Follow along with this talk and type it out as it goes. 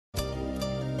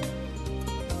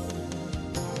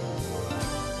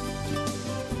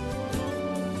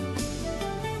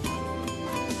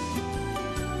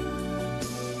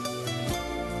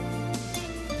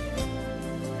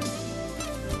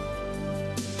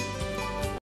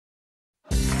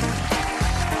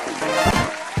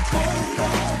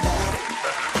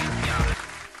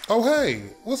Oh hey,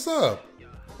 what's up?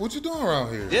 What you doing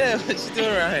around here? Yeah, what you doing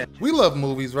around here? We love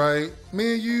movies, right?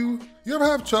 Me and you ever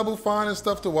have trouble finding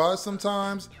stuff to watch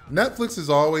sometimes? Netflix is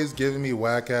always giving me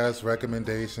whack-ass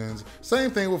recommendations.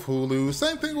 Same thing with Hulu,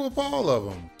 same thing with all of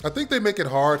them. I think they make it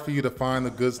hard for you to find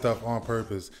the good stuff on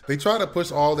purpose. They try to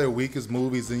push all their weakest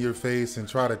movies in your face and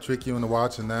try to trick you into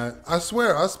watching that. I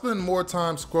swear, I spend more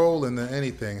time scrolling than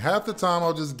anything. Half the time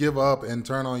I'll just give up and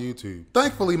turn on YouTube.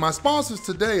 Thankfully, my sponsors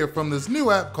today are from this new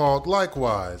app called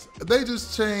Likewise. They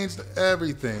just changed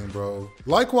everything, bro.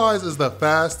 Likewise is the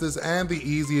fastest and the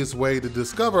easiest way to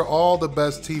discover all the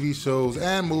best TV shows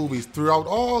and movies throughout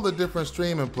all the different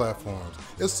streaming platforms.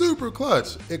 It's super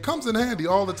clutch. It comes in handy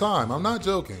all the time. I'm not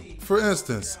joking. For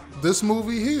instance, this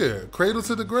movie here, Cradle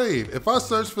to the Grave. If I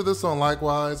search for this on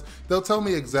Likewise, they'll tell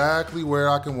me exactly where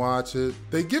I can watch it.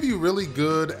 They give you really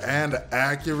good and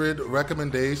accurate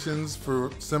recommendations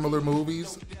for similar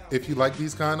movies. If you like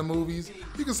these kind of movies,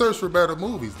 you can search for better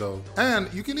movies though.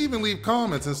 And you can even leave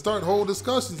comments and start whole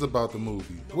discussions about the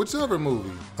movie, whichever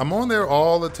movie. I'm on there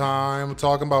all the time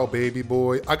talking about Baby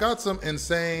Boy. I got some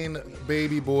insane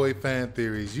Baby Boy fan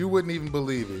theories. You wouldn't even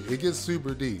believe it. It gets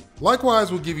super deep.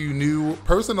 Likewise will give you new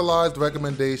personalized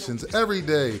recommendations every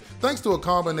day thanks to a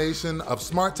combination of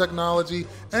smart technology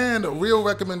and real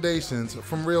recommendations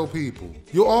from real people.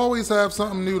 You'll always have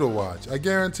something new to watch, I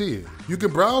guarantee it. You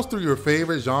can browse through your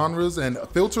favorite genres and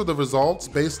filter the results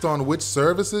based on which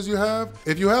services you have.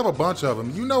 If you have a bunch of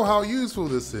them, you know how useful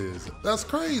this is. That's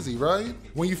crazy, right?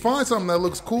 When you find something that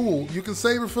looks cool, you can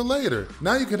save it for later.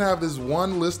 Now you can have this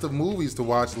one list of movies to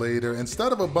watch later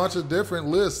instead of a bunch of different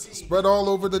lists spread all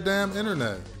over the damn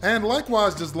internet. And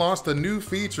Likewise just launched a new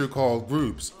feature called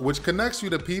Groups, which connects you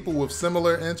to people with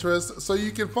similar interests so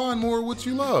you can find more of what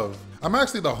you love. I'm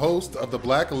actually the host of the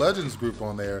Black Legends group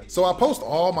on there, so I post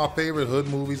all my favorite hood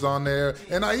movies on there,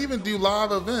 and I even do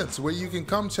live events where you can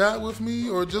come chat with me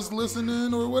or just listen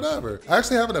in or whatever. I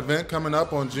actually have an event coming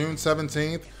up on June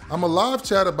 17th. I'm a live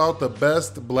chat about the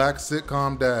best black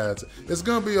sitcom dads. It's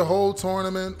gonna be a whole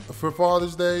tournament for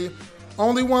Father's Day.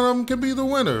 Only one of them can be the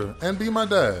winner and be my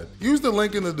dad. Use the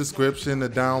link in the description to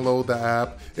download the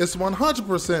app. It's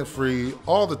 100% free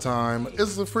all the time.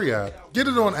 It's a free app. Get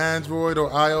it on Android or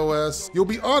iOS. You'll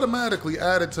be automatically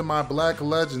added to my Black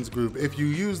Legends group if you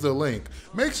use the link.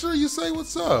 Make sure you say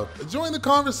what's up. Join the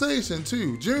conversation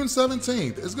too. June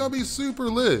 17th. It's gonna be super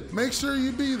lit. Make sure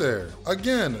you be there.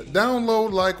 Again,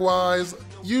 download Likewise.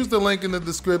 Use the link in the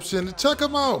description. Check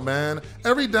them out, man.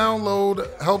 Every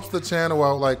download helps the channel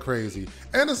out like crazy.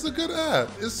 And it's a good app.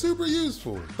 It's super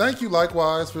useful. Thank you,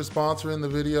 Likewise, for sponsoring the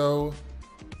video.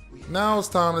 Now it's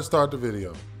time to start the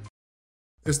video.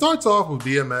 It starts off with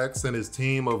DMX and his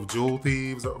team of jewel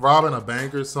thieves robbing a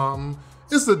bank or something.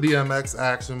 It's a DMX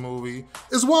action movie.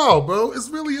 It's wild, bro. It's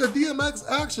really a DMX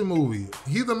action movie.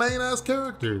 He's the main ass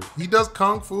character. He does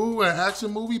kung fu and action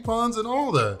movie puns and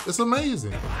all that. It's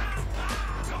amazing.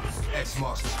 X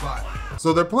marks the spot.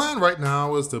 So their plan right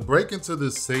now is to break into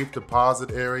this safe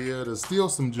deposit area to steal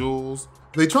some jewels.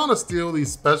 They trying to steal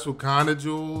these special kind of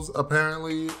jewels,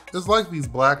 apparently. It's like these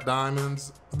black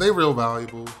diamonds. They real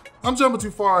valuable. I'm jumping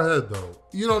too far ahead though.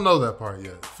 You don't know that part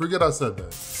yet. Forget I said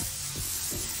that.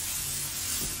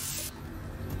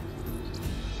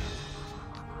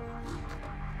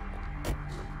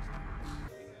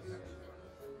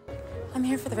 I'm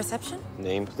here for the reception.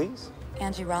 Name, please?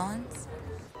 Angie Rollins.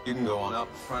 You can go on up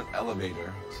front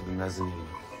elevator to the mezzanine.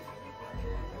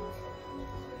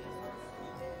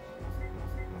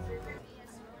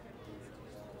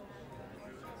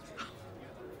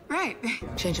 Right.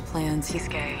 Change of plans. He's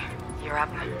gay. You're up.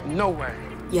 No way.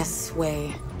 Yes,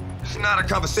 way. It's not a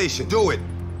conversation. Do it.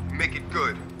 Make it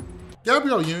good.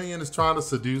 Gabrielle Union is trying to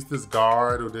seduce this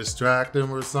guard or distract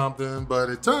him or something, but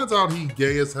it turns out he's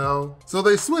gay as hell. So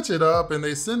they switch it up and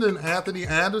they send in Anthony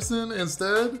Anderson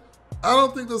instead. I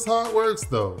don't think that's how it works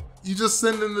though. You just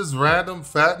send in this random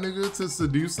fat nigga to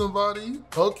seduce somebody?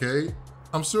 Okay.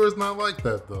 I'm sure it's not like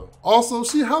that though. Also,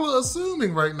 she hella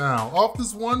assuming right now off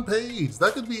this one page.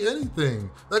 That could be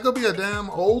anything. That could be a damn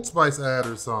Old Spice ad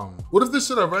or something. What if this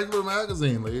shit a regular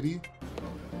magazine, lady?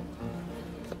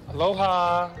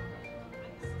 Aloha.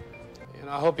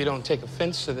 I hope you don't take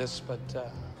offense to this, but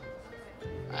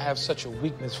I have such a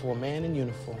weakness for a man in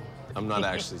uniform. I'm not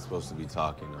actually supposed to be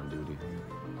talking on duty.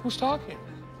 Who's talking?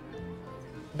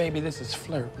 Baby, this is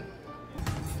flirting.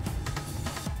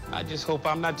 I just hope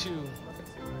I'm not too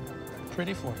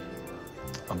pretty for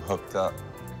you. I'm hooked up.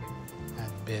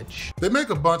 That bitch. They make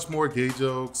a bunch more gay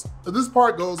jokes. This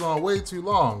part goes on way too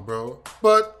long, bro.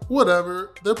 But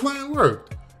whatever, their plan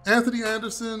worked. Anthony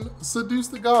Anderson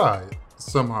seduced the guy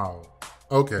somehow.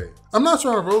 Okay, I'm not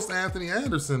trying to roast Anthony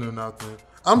Anderson or nothing.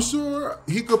 I'm sure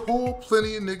he could pull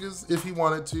plenty of niggas if he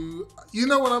wanted to. You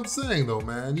know what I'm saying though,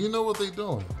 man. You know what they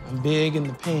doing. I'm big in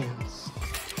the pants.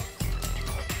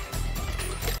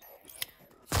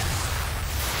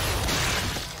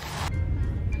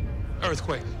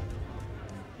 Earthquake.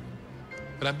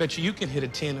 But I bet you can hit a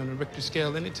 10 on the Richter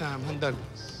scale anytime, huh,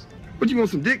 Douglas? What, you want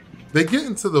some dick? They get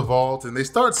into the vault and they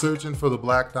start searching for the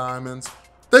black diamonds.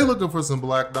 They looking for some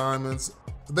black diamonds.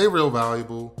 They real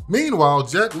valuable. Meanwhile,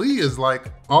 Jet Li is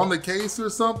like on the case or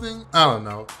something. I don't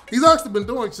know. He's actually been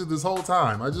doing shit this whole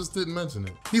time. I just didn't mention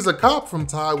it. He's a cop from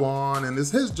Taiwan and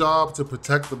it's his job to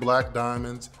protect the black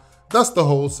diamonds. That's the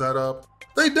whole setup.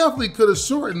 They definitely could have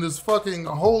shortened this fucking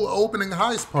whole opening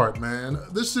heist part, man.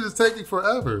 This shit is taking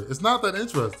forever. It's not that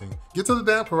interesting. Get to the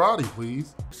damn karate,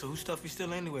 please. So whose stuff you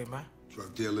steal anyway, man?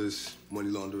 Drug dealers, money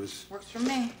launderers. Works for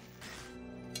me.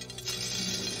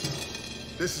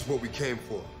 This is what we came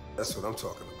for. That's what I'm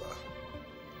talking about.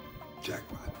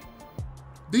 Jackpot.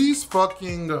 These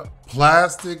fucking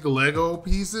plastic Lego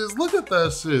pieces, look at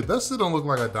that shit. That shit don't look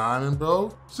like a diamond,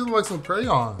 bro. Shit look like some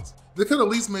crayons. They could at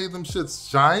least made them shits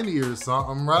shiny or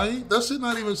something, right? That shit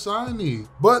not even shiny.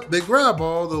 But they grab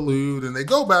all the loot and they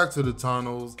go back to the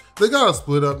tunnels. They gotta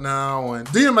split up now and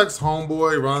DMX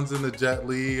homeboy runs into Jet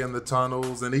Li in the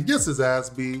tunnels and he gets his ass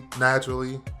beat,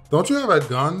 naturally. Don't you have a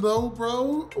gun though,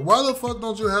 bro? Why the fuck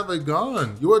don't you have a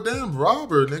gun? You're a damn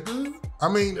robber, nigga. I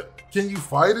mean, can you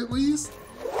fight at least?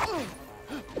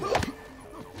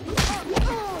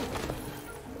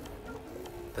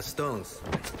 The stones.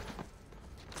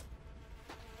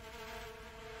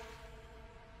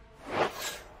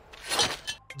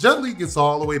 Jet Li gets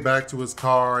all the way back to his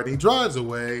car and he drives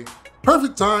away.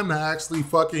 Perfect time to actually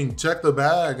fucking check the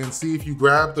bag and see if you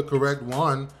grabbed the correct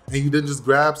one and you didn't just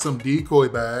grab some decoy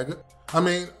bag. I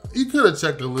mean, you could have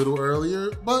checked a little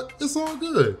earlier, but it's all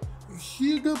good.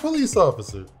 You're a good police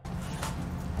officer.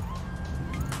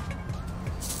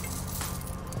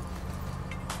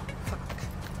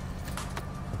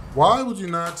 Why would you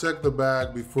not check the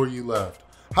bag before you left?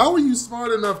 How are you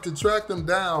smart enough to track them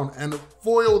down and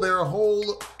foil their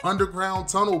whole underground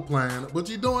tunnel plan, but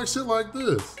you doing shit like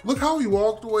this? Look how he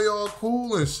walked away all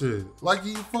cool and shit, like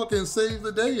he fucking saved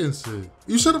the day and shit.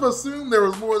 You should have assumed there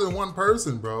was more than one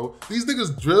person, bro. These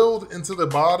niggas drilled into the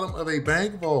bottom of a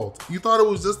bank vault. You thought it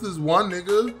was just this one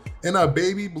nigga in a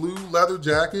baby blue leather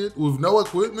jacket with no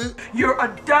equipment? You're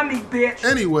a dummy, bitch!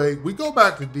 Anyway, we go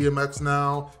back to DMX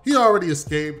now. He already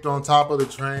escaped on top of the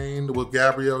train with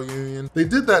Gabrielle Union. They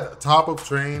did that top of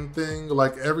train thing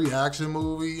like every action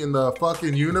movie in the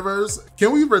fucking universe.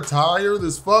 Can we retire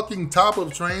this fucking top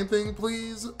of train thing,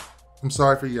 please? I'm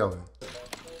sorry for yelling.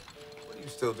 What are you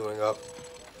still doing up?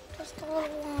 Just a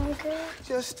little longer.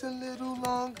 Just a little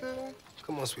longer.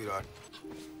 Come on, sweetheart.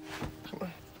 Come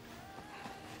on.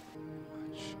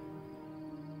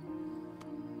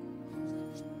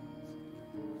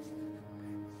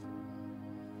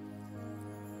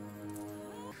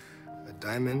 A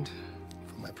diamond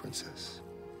for my princess.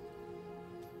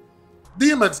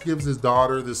 DMX gives his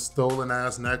daughter this stolen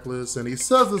ass necklace and he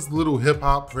says this little hip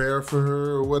hop prayer for her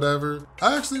or whatever.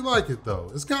 I actually like it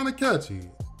though. It's kind of catchy.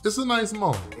 It's a nice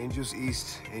moment. Angels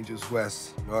east, angels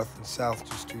west, north and south,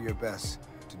 just do your best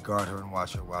to guard her and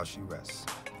watch her while she rests.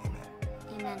 Amen.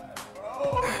 Amen.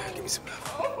 Give me some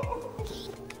love.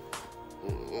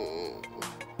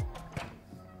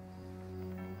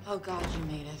 Oh God, you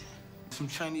made it. Some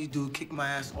Chinese dude kicked my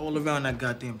ass all around that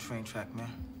goddamn train track, man.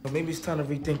 Maybe it's time to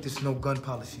rethink this no gun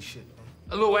policy shit, man.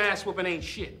 A little ass whooping ain't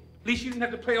shit. At least you didn't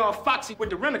have to play all foxy with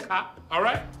the rent-a-cop, all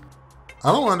right?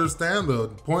 I don't understand the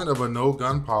point of a no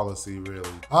gun policy,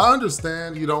 really. I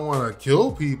understand you don't want to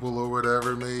kill people or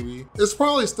whatever, maybe. It's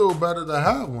probably still better to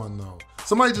have one, though.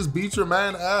 Somebody just beat your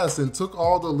man ass and took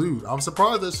all the loot. I'm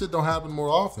surprised that shit don't happen more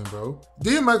often, bro.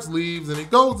 DMX leaves and he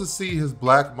goes to see his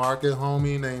black market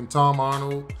homie named Tom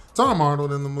Arnold. Tom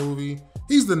Arnold in the movie.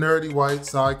 He's the nerdy white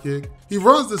sidekick. He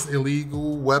runs this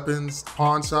illegal weapons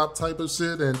pawn shop type of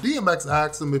shit, and DMX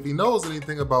asks him if he knows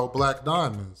anything about black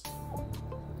diamonds.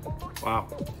 Wow.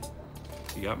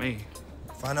 You got me.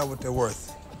 Find out what they're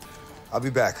worth. I'll be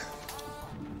back.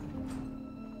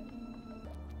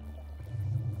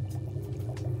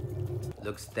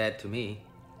 Looks dead to me.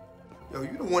 Yo,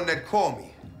 you the one that called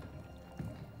me.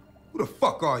 Who the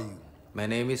fuck are you? My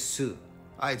name is Sue.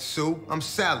 All right, Sue, I'm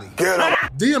Sally.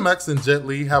 DMX and Jet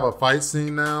Li have a fight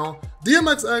scene now.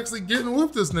 DMX actually getting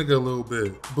with this nigga a little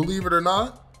bit, believe it or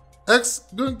not. X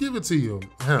gonna give it to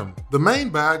him. The main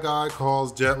bad guy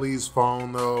calls Jet Li's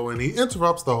phone though, and he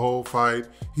interrupts the whole fight.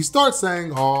 He starts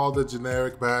saying all the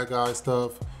generic bad guy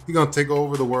stuff. He gonna take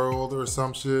over the world or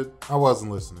some shit. I wasn't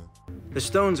listening. The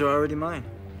stones are already mine.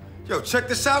 Yo, check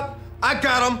this out. I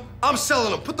got them. I'm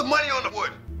selling them. Put the money on the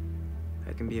wood.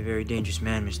 I can be a very dangerous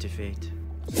man, Mr. Fate.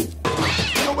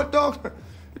 You know what, dog?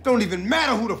 It don't even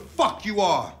matter who the fuck you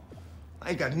are. I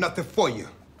ain't got nothing for you.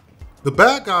 The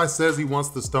bad guy says he wants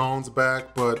the stones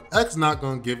back, but X not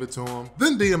gonna give it to him.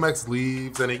 Then DMX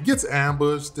leaves and he gets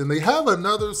ambushed, and they have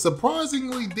another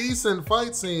surprisingly decent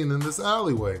fight scene in this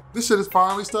alleyway. This shit is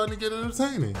finally starting to get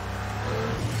entertaining.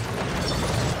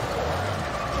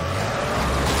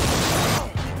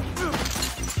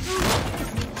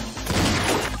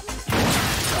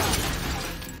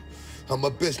 I'm a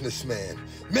businessman.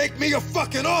 Make me a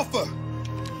fucking offer!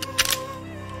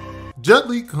 Jet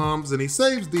Li comes and he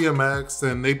saves DMX,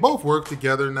 and they both work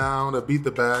together now to beat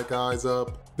the bad guys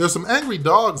up. There's some angry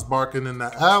dogs barking in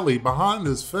the alley behind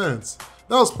this fence.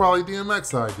 That was probably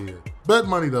DMX's idea. Bet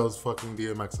money that was fucking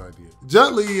DMX's idea.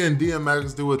 Jet Li and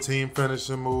DMX do a team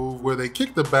finishing move where they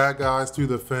kick the bad guys through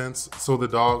the fence so the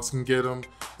dogs can get them.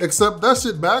 Except that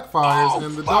shit backfires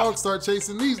and the dogs start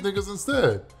chasing these niggas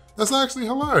instead. That's actually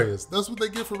hilarious. That's what they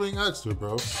get for being extra,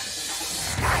 bro.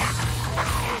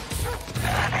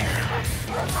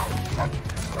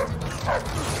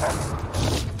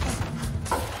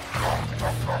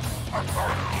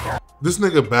 This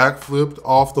nigga backflipped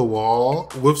off the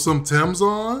wall with some Timbs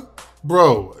on?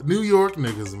 Bro, New York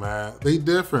niggas, man. They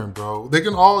different, bro. They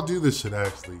can all do this shit,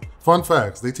 actually. Fun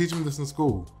facts, they teach them this in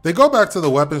school. They go back to the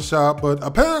weapon shop, but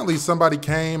apparently somebody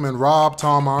came and robbed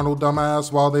Tom Arnold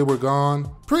dumbass while they were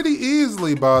gone. Pretty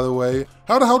easily, by the way.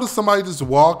 How the hell does somebody just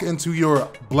walk into your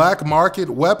black market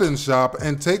weapon shop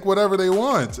and take whatever they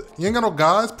want? You ain't got no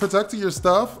guys protecting your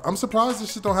stuff? I'm surprised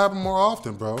this shit don't happen more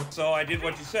often, bro. So I did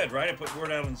what you said, right? I put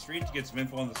word out on the street to get some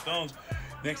info on the Stones.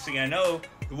 Next thing I know,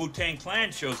 the Wu-Tang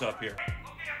Clan shows up here.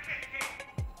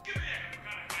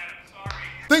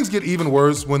 Things get even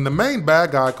worse when the main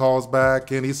bad guy calls back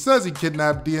and he says he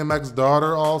kidnapped DMX's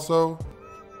daughter also.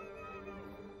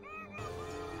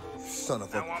 Son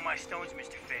of a... I want my stones,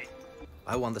 Mr. Fate.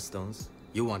 I want the stones.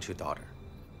 You want your daughter.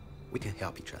 We can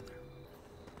help each other.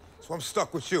 So I'm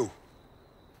stuck with you.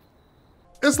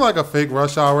 It's like a fake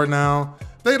Rush Hour now.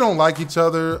 They don't like each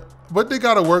other, but they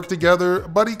gotta work together,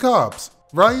 buddy cops,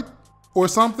 right? Or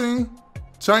something?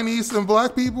 Chinese and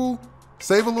black people?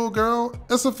 Save a little girl?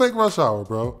 It's a fake Rush Hour,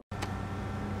 bro.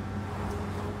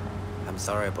 I'm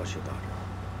sorry about your daughter.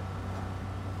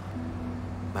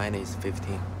 Mine is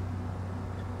 15.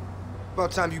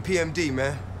 About time you PMD,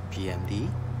 man. PMD?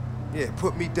 Yeah,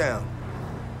 put me down.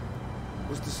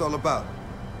 What's this all about?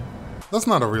 That's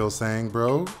not a real saying,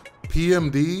 bro.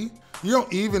 PMD? You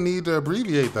don't even need to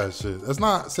abbreviate that shit. That's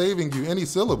not saving you any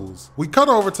syllables. We cut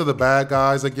over to the bad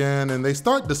guys again and they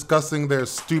start discussing their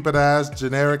stupid ass,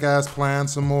 generic ass plan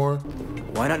some more.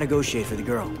 Why not negotiate for the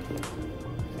girl?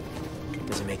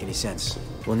 Doesn't make any sense.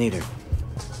 We'll need her.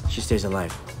 She stays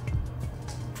alive.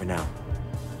 For now.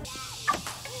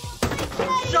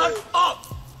 Shut up!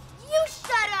 You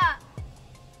shut up!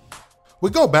 We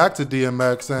go back to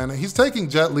DMX and he's taking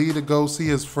Jet Li to go see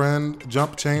his friend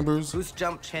Jump Chambers. Who's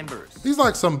Jump Chambers? He's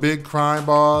like some big crime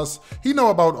boss. He know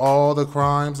about all the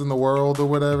crimes in the world or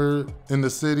whatever in the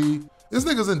city. This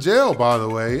nigga's in jail, by the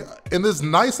way, in this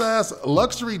nice ass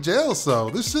luxury jail cell.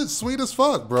 This shit's sweet as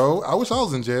fuck, bro. I wish I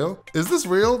was in jail. Is this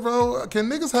real, bro? Can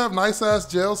niggas have nice ass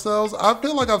jail cells? I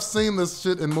feel like I've seen this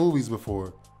shit in movies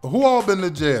before. Who all been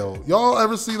to jail? Y'all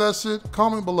ever see that shit?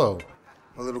 Comment below.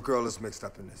 My little girl is mixed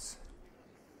up in this.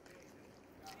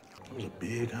 It was a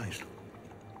big heist.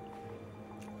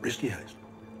 Risky heist.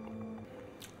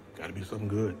 Gotta be something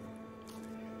good.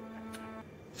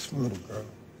 It's my little girl.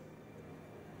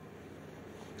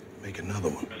 Make another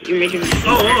one. You're making me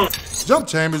Jump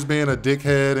Chambers being a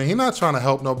dickhead and he not trying to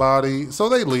help nobody, so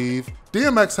they leave.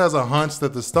 DMX has a hunch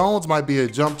that the Stones might be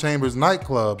at Jump Chambers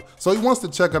nightclub, so he wants to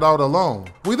check it out alone.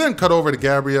 We then cut over to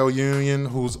Gabrielle Union,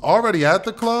 who's already at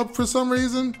the club for some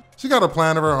reason. She got a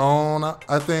plan of her own,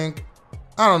 I think.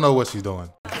 I don't know what she's doing.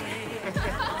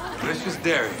 This is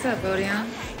Derek. What's up, Odion?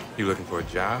 You looking for a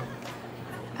job?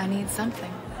 I need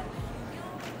something.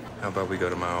 How about we go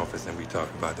to my office and we talk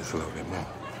about this a little bit more?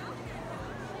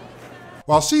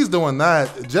 While she's doing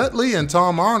that, Jet Li and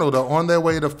Tom Arnold are on their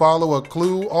way to follow a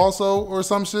clue also or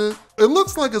some shit. It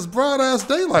looks like it's broad ass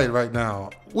daylight right now.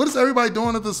 What is everybody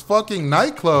doing at this fucking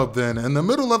nightclub then in the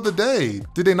middle of the day?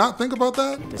 Did they not think about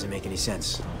that? Doesn't make any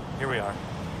sense. Here we are.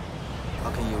 How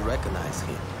can you recognize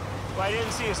him? Well, I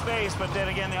didn't see his face, but then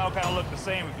again, they all kind of look the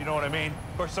same, if you know what I mean.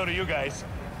 Of course, so do you guys.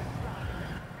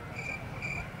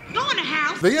 Go in the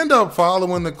house. They end up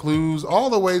following the clues all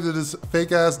the way to this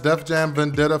fake-ass Def Jam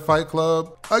Vendetta fight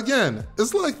club. Again,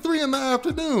 it's like 3 in the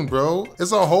afternoon, bro.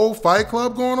 It's a whole fight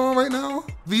club going on right now?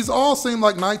 These all seem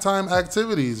like nighttime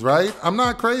activities, right? I'm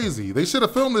not crazy. They should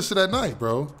have filmed this shit at night,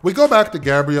 bro. We go back to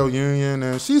Gabrielle Union,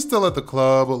 and she's still at the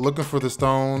club looking for the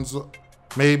stones.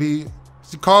 Maybe.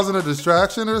 She causing a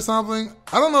distraction or something?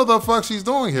 I don't know what the fuck she's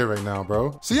doing here right now,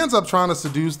 bro. She ends up trying to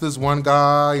seduce this one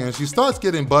guy, and she starts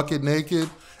getting bucket naked.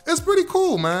 It's pretty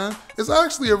cool, man. It's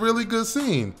actually a really good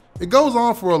scene. It goes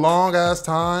on for a long ass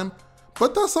time,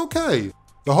 but that's okay.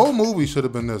 The whole movie should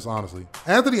have been this, honestly.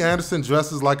 Anthony Anderson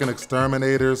dresses like an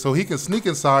exterminator so he can sneak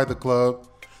inside the club.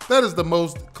 That is the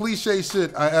most cliche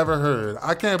shit I ever heard.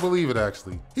 I can't believe it,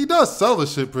 actually. He does sell the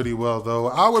shit pretty well, though.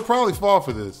 I would probably fall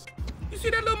for this. You see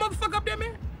that little motherfucker up there,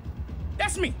 man?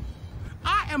 That's me.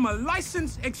 I am a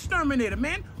licensed exterminator,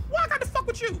 man. Why I got to fuck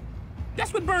with you?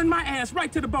 That's what burned my ass right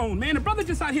to the bone, man. The brother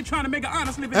just out here trying to make an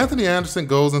honest living. Anthony Anderson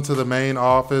goes into the main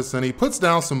office and he puts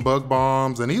down some bug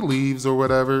bombs and he leaves or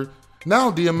whatever. Now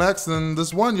DMX and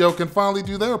this one yo can finally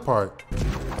do their part.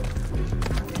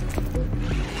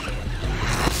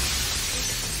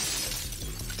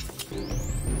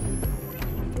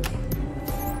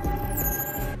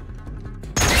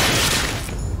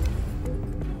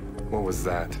 What was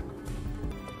that?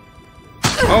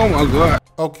 Oh my God.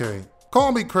 Okay,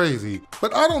 call me crazy,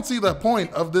 but I don't see the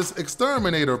point of this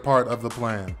exterminator part of the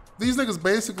plan. These niggas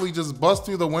basically just bust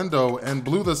through the window and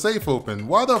blew the safe open.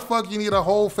 Why the fuck you need a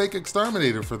whole fake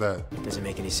exterminator for that? Doesn't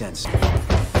make any sense.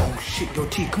 Oh shit, yo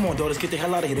T, come on dog, let's get the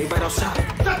hell out of here. They right outside.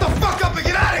 Shut the fuck up and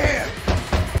get out of here!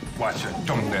 Watch her,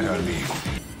 don't let her leave.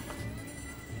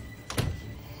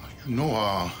 You know,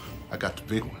 I got the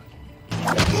big one.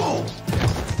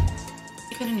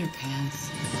 Get in your pants.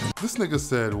 This nigga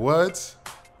said, what?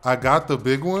 I got the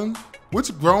big one?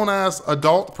 Which grown-ass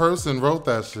adult person wrote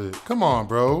that shit? Come on,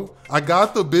 bro. I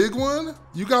got the big one?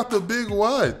 You got the big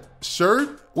what?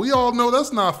 Shirt? We all know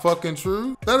that's not fucking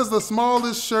true. That is the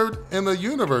smallest shirt in the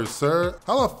universe, sir.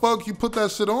 How the fuck you put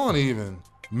that shit on even?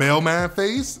 Mailman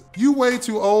face? You way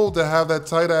too old to have that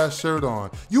tight ass shirt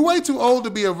on. You way too old to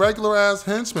be a regular ass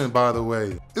henchman, by the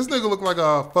way. This nigga look like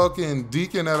a fucking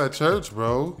deacon at a church,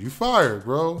 bro. You fired,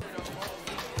 bro.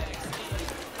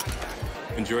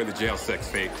 Enjoy the jail sex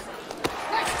fake.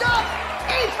 Next up,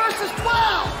 8 versus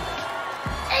 12.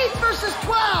 8 versus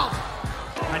 12.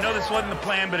 I know this wasn't the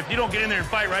plan, but if you don't get in there and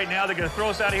fight right now, they're gonna throw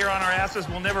us out of here on our asses.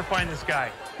 We'll never find this guy.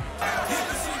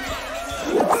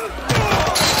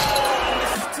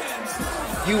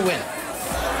 You win.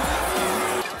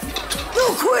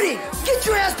 No quitting! Get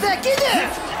your ass back in there!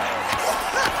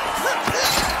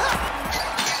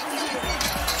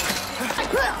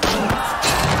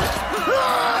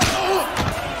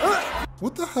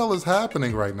 What the hell is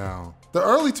happening right now? The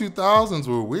early 2000s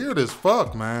were weird as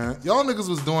fuck, man. Y'all niggas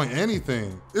was doing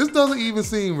anything. This doesn't even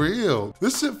seem real.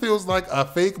 This shit feels like a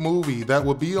fake movie that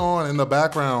would be on in the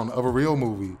background of a real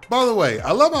movie. By the way,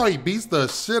 I love how he beats the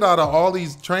shit out of all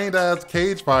these trained ass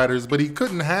cage fighters, but he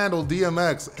couldn't handle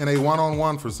DMX in a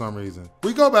one-on-one for some reason.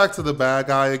 We go back to the bad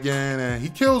guy again and he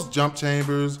kills Jump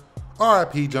Chambers.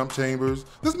 RIP Jump Chambers.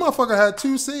 This motherfucker had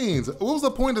 2 scenes. What was the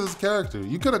point of this character?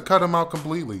 You could have cut him out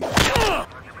completely.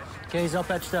 Okay, he's all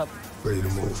patched up. Ready to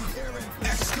move.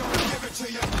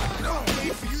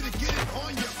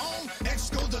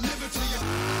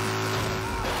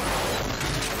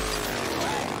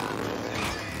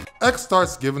 X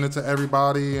starts giving it to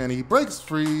everybody and he breaks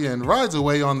free and rides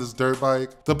away on this dirt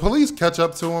bike. The police catch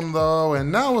up to him though,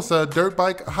 and now it's a dirt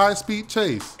bike high-speed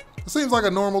chase. It seems like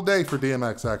a normal day for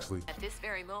DMX, actually. At this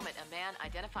very moment, a man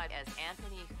identified as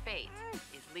Anthony Fate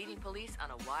is leading police on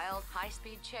a wild,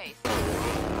 high-speed chase.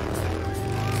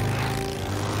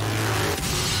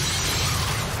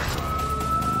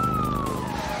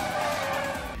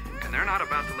 And they're not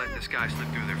about to let this guy slip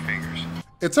through their fingers.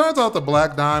 It turns out the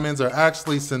black diamonds are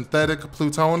actually synthetic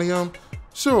plutonium.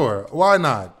 Sure, why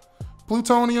not?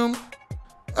 Plutonium?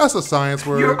 That's a science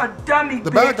word. You're a dummy, The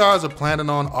bad guys are planning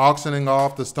on auctioning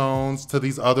off the stones to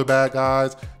these other bad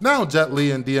guys. Now Jet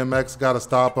Li and DMX gotta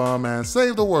stop them and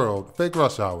save the world. Fake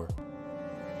rush hour.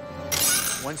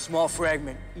 One small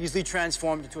fragment, easily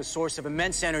transformed into a source of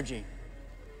immense energy.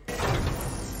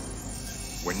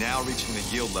 We're now reaching the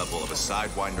yield level of a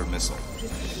Sidewinder missile.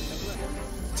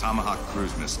 Tomahawk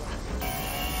cruise missile.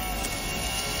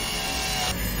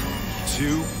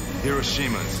 2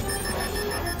 Hiroshimas.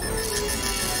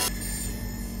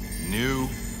 New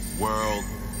World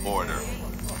Order.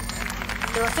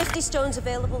 There are 50 stones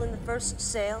available in the first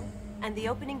sale, and the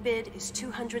opening bid is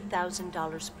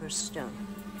 $200,000 per stone.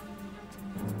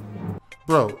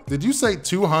 Bro, did you say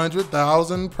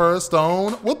 200,000 per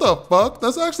stone? What the fuck?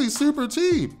 That's actually super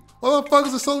cheap. Why the fuck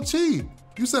is it so cheap?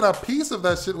 You said a piece of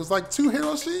that shit was like 2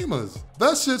 Hiroshimas.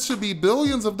 That shit should be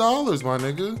billions of dollars, my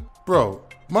nigga. Bro,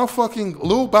 my fucking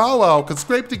Lil Bow Wow could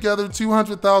scrape together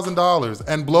 $200,000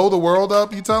 and blow the world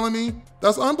up, you telling me?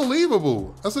 That's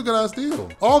unbelievable. That's a good ass deal.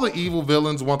 All the evil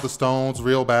villains want the stones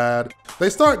real bad. They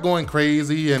start going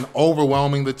crazy and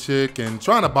overwhelming the chick and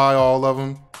trying to buy all of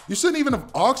them. You shouldn't even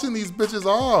have auctioned these bitches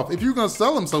off. If you're gonna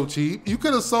sell them so cheap, you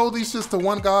could have sold these shits to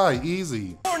one guy,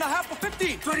 easy. 4.5 for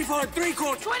 50. 24 and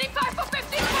 3/4. 25 for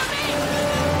 50 for me!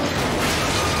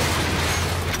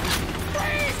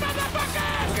 Freeze,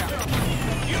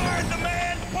 motherfuckers! You heard the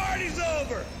man. Party's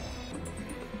over.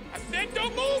 I said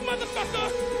don't move,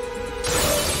 motherfucker!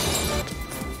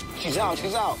 She's out.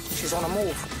 She's on the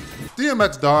move.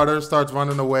 DMX's daughter starts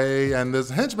running away and this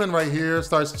henchman right here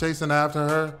starts chasing after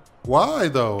her. Why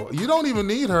though? You don't even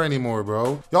need her anymore,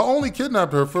 bro. Y'all only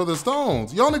kidnapped her for the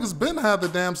stones. Y'all niggas been had the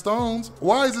damn stones.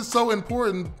 Why is it so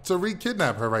important to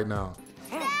re-kidnap her right now?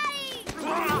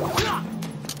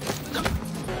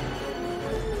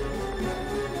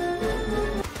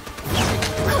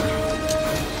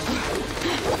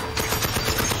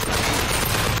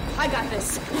 I got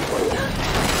this.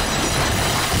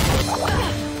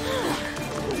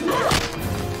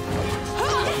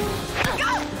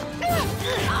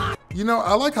 You know,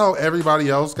 I like how everybody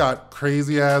else got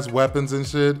crazy ass weapons and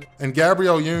shit, and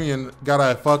Gabrielle Union got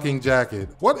a fucking jacket.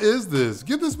 What is this?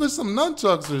 Give this bitch some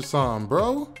nunchucks or something,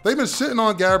 bro. They've been shitting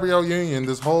on Gabrielle Union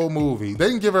this whole movie. They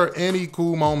didn't give her any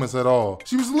cool moments at all.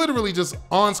 She was literally just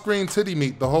on-screen titty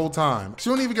meat the whole time. She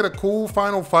don't even get a cool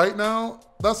final fight now?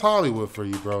 That's Hollywood for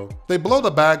you, bro. They blow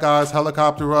the bad guy's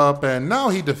helicopter up and now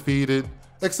he defeated.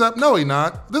 Except no, he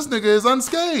not. This nigga is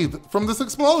unscathed from this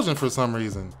explosion for some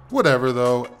reason. Whatever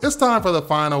though, it's time for the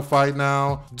final fight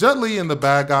now. Jet Li and the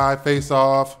bad guy face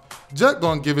off. Jet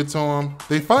gonna give it to him.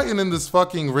 They fighting in this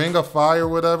fucking ring of fire or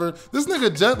whatever. This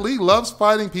nigga Jet Li loves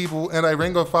fighting people in a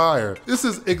ring of fire. This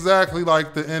is exactly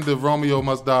like the end of Romeo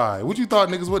Must Die. What you thought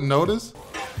niggas wouldn't notice?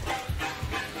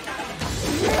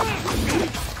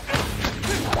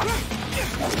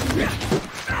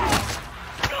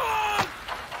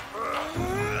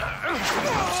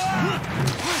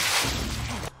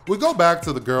 We go back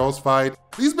to the girls' fight.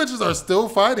 These bitches are still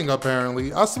fighting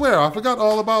apparently. I swear, I forgot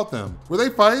all about them. Were they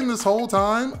fighting this whole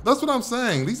time? That's what I'm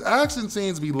saying. These action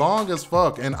scenes be long as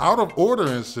fuck and out of order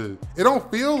and shit. It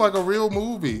don't feel like a real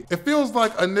movie. It feels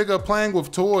like a nigga playing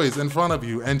with toys in front of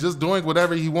you and just doing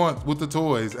whatever he wants with the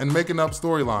toys and making up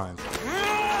storylines.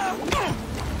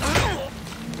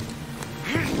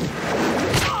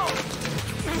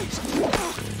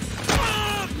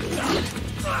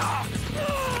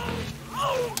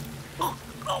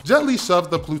 Jet Li shoves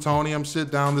the plutonium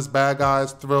shit down this bad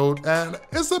guy's throat, and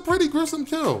it's a pretty gruesome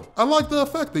kill. I like the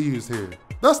effect they used here.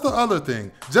 That's the other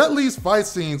thing. Jet Li's fight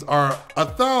scenes are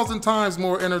 1,000 times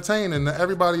more entertaining than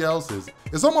everybody else's.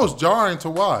 It's almost jarring to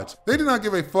watch. They did not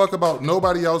give a fuck about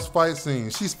nobody else's fight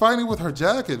scenes. She's fighting with her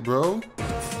jacket, bro.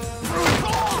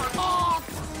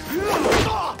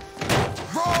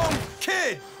 Wrong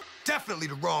kid! Definitely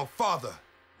the wrong father.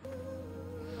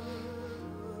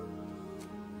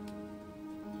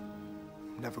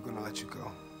 Never gonna let you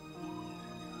go.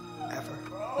 Ever.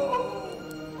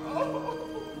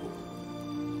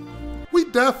 We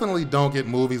definitely don't get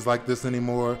movies like this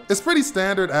anymore. It's pretty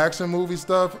standard action movie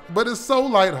stuff, but it's so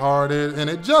lighthearted and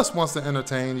it just wants to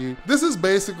entertain you. This is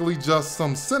basically just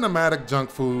some cinematic junk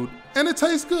food, and it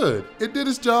tastes good. It did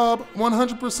its job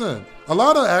 100%. A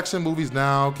lot of action movies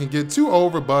now can get too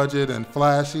over budget and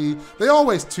flashy. They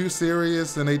always too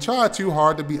serious and they try too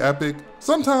hard to be epic.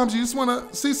 Sometimes you just wanna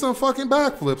see some fucking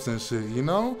backflips and shit, you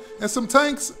know? And some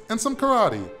tanks and some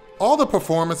karate. All the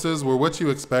performances were what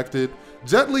you expected.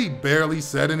 Jet Li barely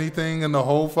said anything in the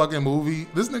whole fucking movie.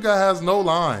 This nigga has no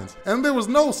lines. And there was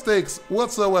no stakes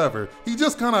whatsoever. He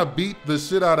just kinda beat the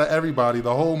shit out of everybody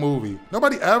the whole movie.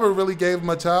 Nobody ever really gave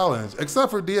him a challenge, except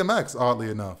for DMX,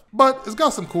 oddly enough. But it's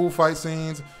got some cool fight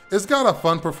scenes. It's got a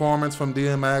fun performance from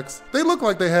DMX. They look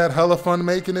like they had hella fun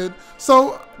making it.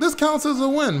 So this counts as a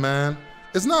win, man.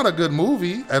 It's not a good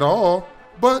movie at all,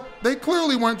 but they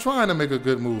clearly weren't trying to make a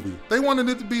good movie. They wanted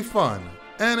it to be fun,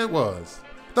 and it was.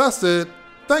 That's it.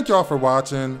 thank y'all for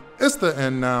watching. It's the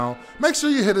end now. Make sure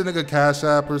you hit a nigga Cash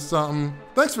App or something.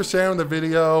 Thanks for sharing the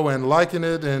video and liking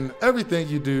it and everything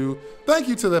you do. Thank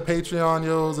you to the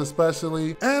Patreon-yos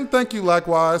especially. And thank you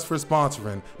likewise for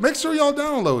sponsoring. Make sure y'all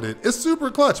download it. It's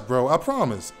super clutch, bro, I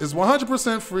promise. It's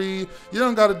 100% free. You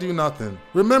don't gotta do nothing.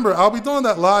 Remember, I'll be doing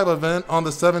that live event on the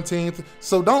 17th,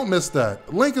 so don't miss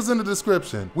that. Link is in the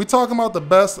description. We talking about the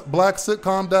best black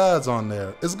sitcom dads on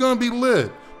there. It's gonna be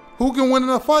lit. Who can win in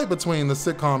a fight between the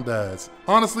sitcom dads?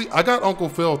 Honestly, I got Uncle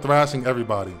Phil thrashing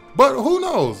everybody. But who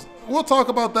knows? We'll talk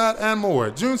about that and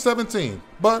more, June 17th.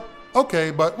 But,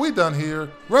 okay, but we done here.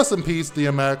 Rest in peace,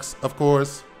 DMX, of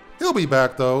course. He'll be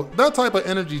back though. That type of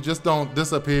energy just don't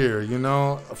disappear, you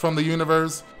know, from the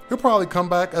universe. He'll probably come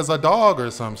back as a dog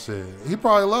or some shit. He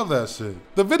probably love that shit.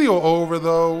 The video over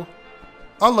though.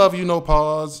 I love you, no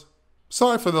pause.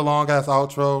 Sorry for the long ass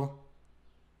outro.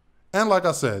 And like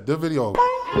I said, the video over.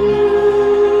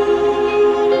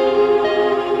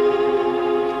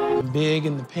 Big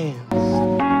in the pants.